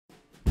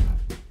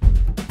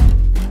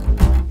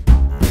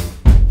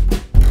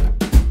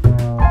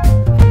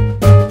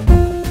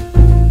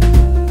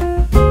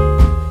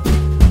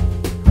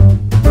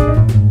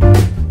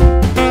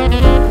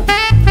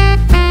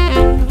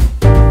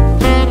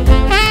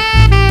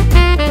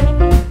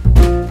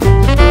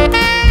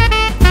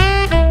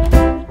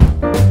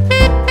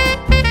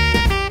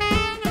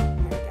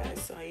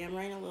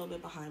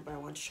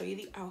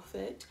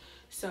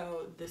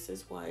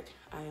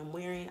what I am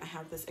wearing. I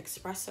have this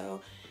espresso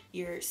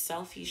your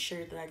selfie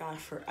shirt that I got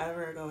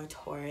forever ago at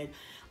Torrid,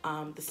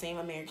 the same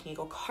American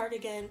Eagle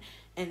cardigan,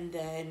 and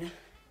then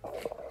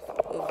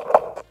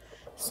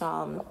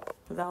some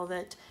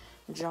velvet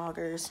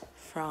joggers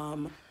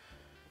from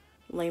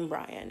Lane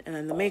Bryant. And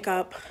then the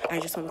makeup, I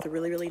just went with a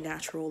really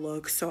natural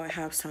look. So I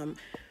have some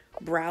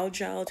brow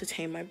gel to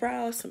tame my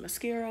brows, some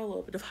mascara, a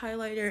little bit of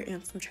highlighter,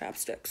 and some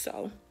chapstick.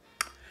 So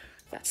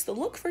that's the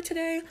look for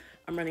today.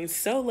 I'm running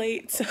so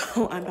late,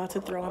 so I'm about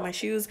to throw on my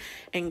shoes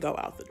and go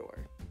out the door.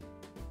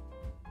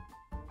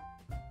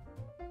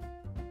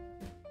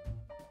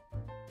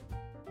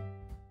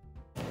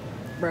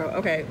 Bro,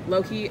 okay,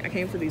 low-key, I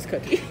came for these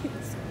cookies.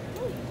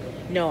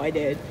 No, I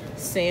did.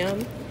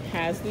 Sam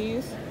has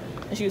these,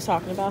 and she was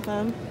talking about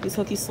them. These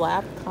cookies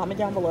slap. Comment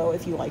down below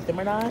if you like them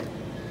or not.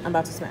 I'm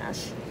about to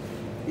smash.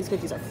 These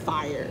cookies are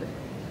fire.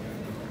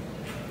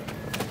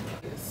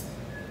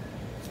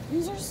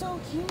 These are so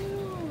cute.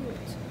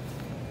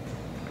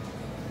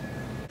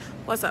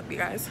 What's up, you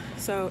guys?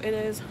 So it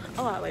is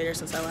a lot later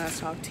since I last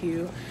talked to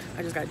you.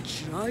 I just got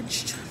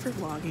judged for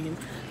vlogging,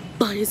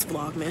 but it's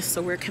Vlogmas,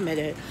 so we're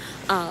committed.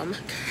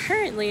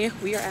 Currently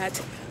we are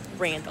at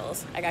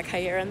Randall's. I got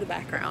Kyra in the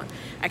background.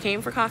 I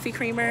came for coffee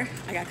creamer.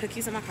 I got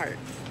cookies in my cart.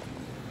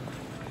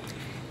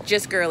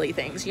 Just girly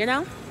things, you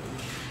know?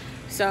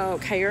 So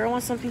Kyra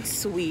wants something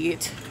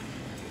sweet,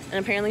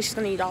 and apparently she's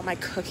gonna eat all my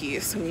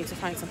cookies, so we need to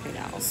find something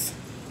else.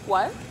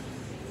 What?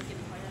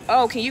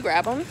 Oh, can you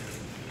grab them?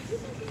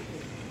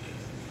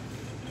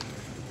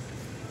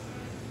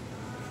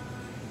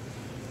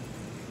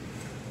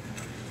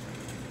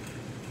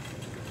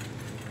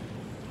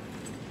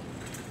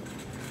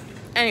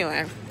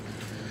 Anyway,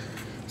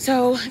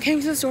 so I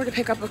came to the store to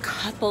pick up a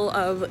couple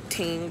of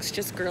things,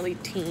 just girly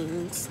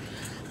teens.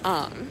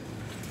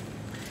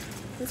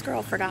 This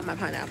girl forgot my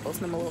pineapples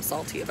and I'm a little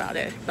salty about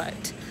it,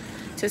 but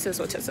tis is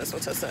what tis is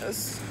what tis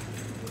is.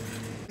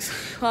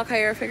 While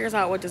Kyra figures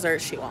out what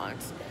dessert she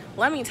wants,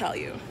 let me tell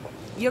you,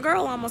 your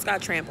girl almost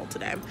got trampled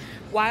today.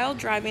 While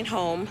driving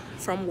home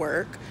from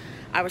work,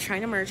 I was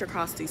trying to merge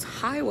across these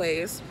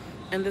highways,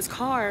 and this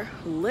car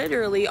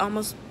literally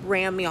almost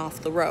ran me off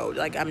the road.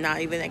 Like, I'm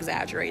not even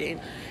exaggerating.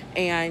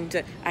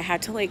 And I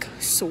had to like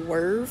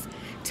swerve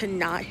to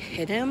not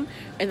hit him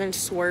and then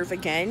swerve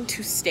again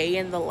to stay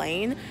in the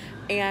lane.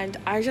 And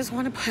I just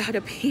want to put out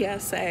a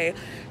PSA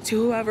to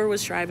whoever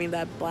was driving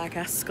that black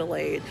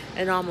Escalade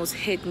and almost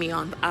hit me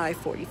on the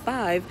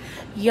I-45.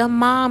 Your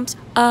mom's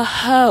a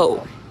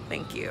hoe.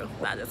 Thank you.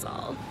 That is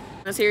all.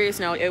 On a serious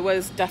note, it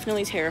was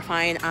definitely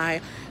terrifying. I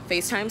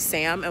FaceTimed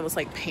Sam and was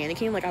like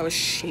panicking, like I was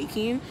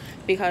shaking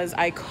because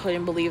I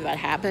couldn't believe that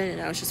happened,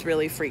 and I was just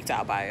really freaked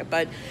out by it.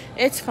 But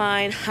it's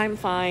fine. I'm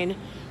fine.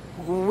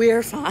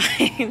 We're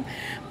fine.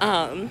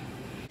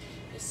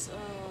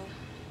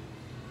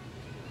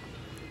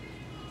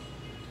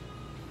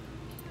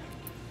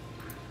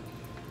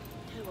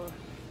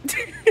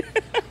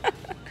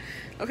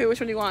 Okay,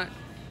 which one do you want?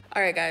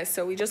 All right, guys,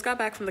 so we just got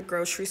back from the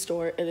grocery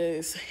store. It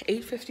is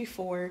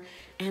 8:54,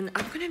 and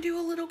I'm gonna do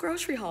a little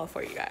grocery haul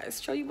for you guys,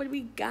 show you what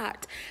we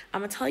got. I'm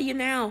gonna tell you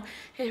now,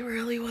 it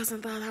really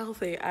wasn't that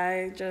healthy.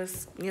 I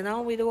just, you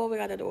know, we do what we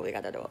gotta do,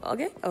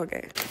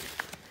 okay?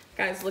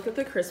 Guys, look at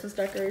the Christmas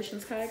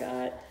decorations Kai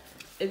got.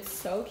 It's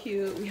so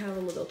cute. We have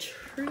a little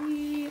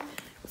tree,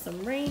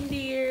 some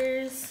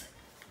reindeers,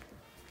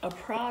 a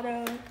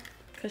Prada,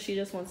 because she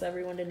just wants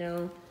everyone to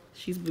know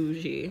she's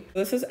bougie.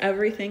 This is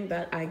everything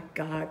that I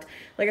got.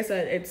 Like I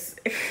said, it's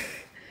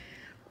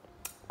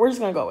we're just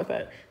gonna go with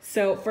it.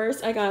 So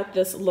first I got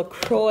this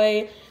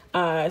LaCroix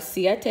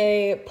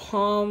Siete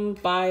Palm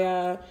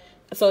Baya.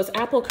 So it's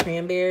apple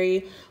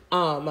cranberry.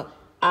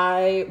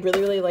 I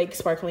really like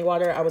sparkling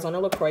water. I was on a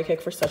LaCroix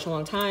kick for such a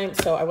long time,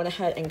 so I went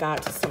ahead and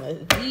got some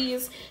of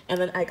these.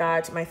 And then I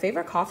got my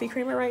favorite coffee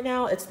creamer right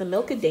now. It's the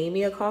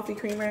Milkadamia coffee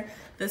creamer.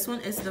 This one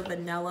is the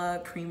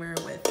vanilla creamer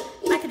with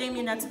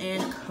macadamia nuts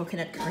and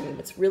coconut cream.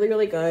 It's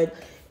really good.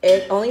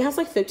 It only has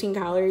like 15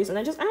 calories, and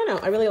I don't know,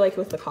 I really like it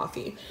with the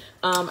coffee.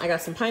 I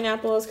got some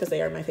pineapples because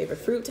they are my favorite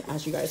fruit.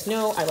 As you guys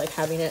know, I like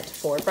having it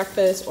for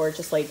breakfast or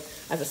just like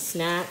as a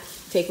snack,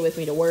 take it with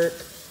me to work.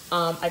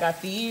 I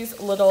got these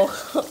little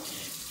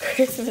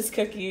Christmas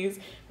cookies,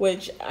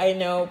 which I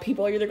know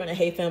people are either going to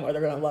hate them or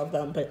they're going to love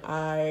them, but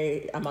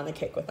I'm on a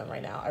kick with them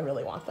right now. I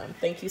really want them.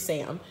 Thank you,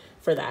 Sam,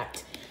 for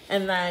that.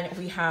 And then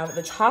we have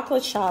the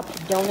Chocolate Shop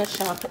Donut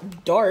Shop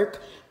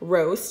Dark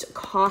Roast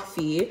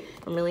Coffee.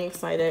 I'm really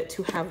excited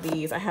to have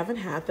these. I haven't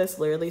had this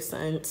literally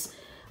since,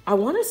 I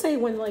want to say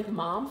when like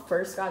mom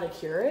first got a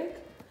Keurig.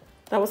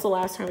 That was the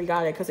last time we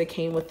got it because it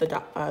came with the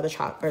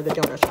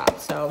donut shop.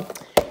 So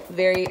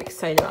very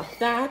excited about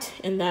that.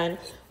 And then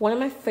one of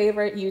my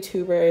favorite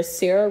YouTubers,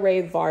 Sarah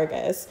Ray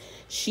Vargas,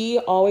 she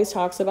always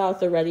talks about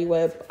the Ready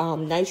Whip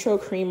nitro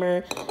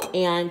creamer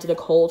and the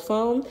cold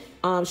foam.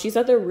 She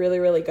said they're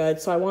really good,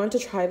 so I wanted to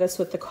try this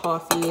with the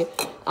coffee.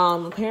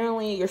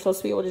 Apparently you're supposed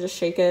to be able to just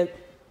shake it,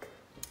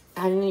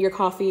 add in your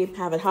coffee,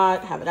 have it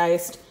hot, have it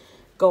iced,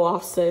 go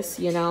off sis,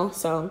 you know.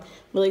 So I'm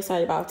really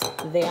excited about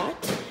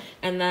that.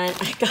 And then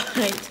I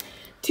got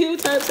two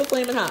types of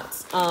Flamin'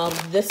 Hots.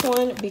 This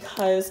one,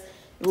 because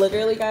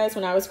literally, guys,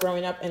 when I was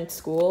growing up in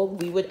school,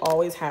 we would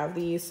always have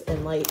these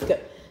in like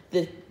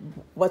the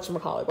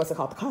whatchamacallit, what's it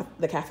called,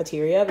 the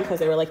cafeteria, because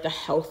they were like the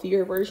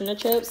healthier version of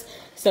chips.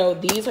 So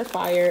these are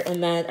fire.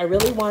 And then I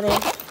really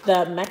wanted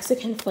the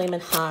Mexican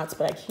Flamin' Hots,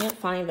 but I can't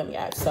find them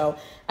yet. So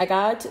I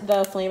got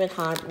the Flamin'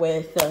 Hot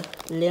with the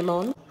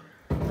limon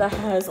that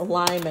has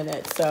lime in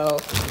it. So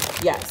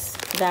yes,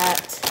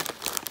 that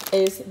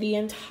is the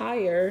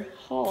entire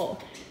haul.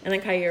 And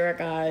then Kyra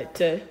got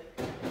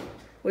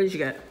what did you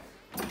get?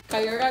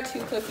 Kyra got 2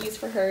 cookies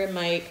for her and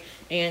Mike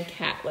and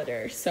cat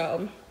litter.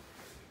 So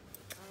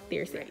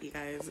there's it, you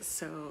guys.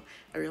 So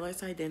I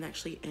realized I didn't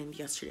actually end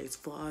yesterday's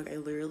vlog. I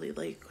literally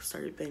like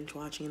started binge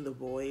watching The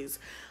Boys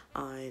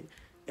on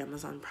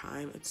Amazon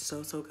Prime. It's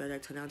so good. I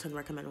 10 out of 10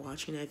 recommend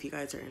watching it if you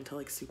guys are into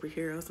like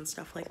superheroes and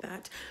stuff like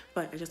that.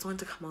 But I just wanted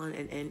to come on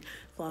and end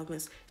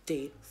Vlogmas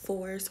day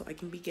 4 so I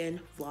can begin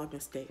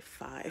Vlogmas day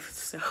 5.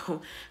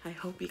 So I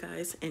hope you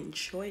guys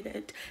enjoyed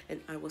it,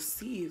 and I will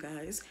see you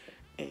guys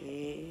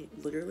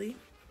literally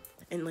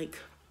in like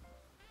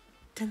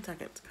 10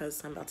 seconds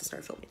because I'm about to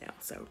start filming now.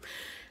 So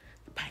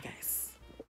bye, guys.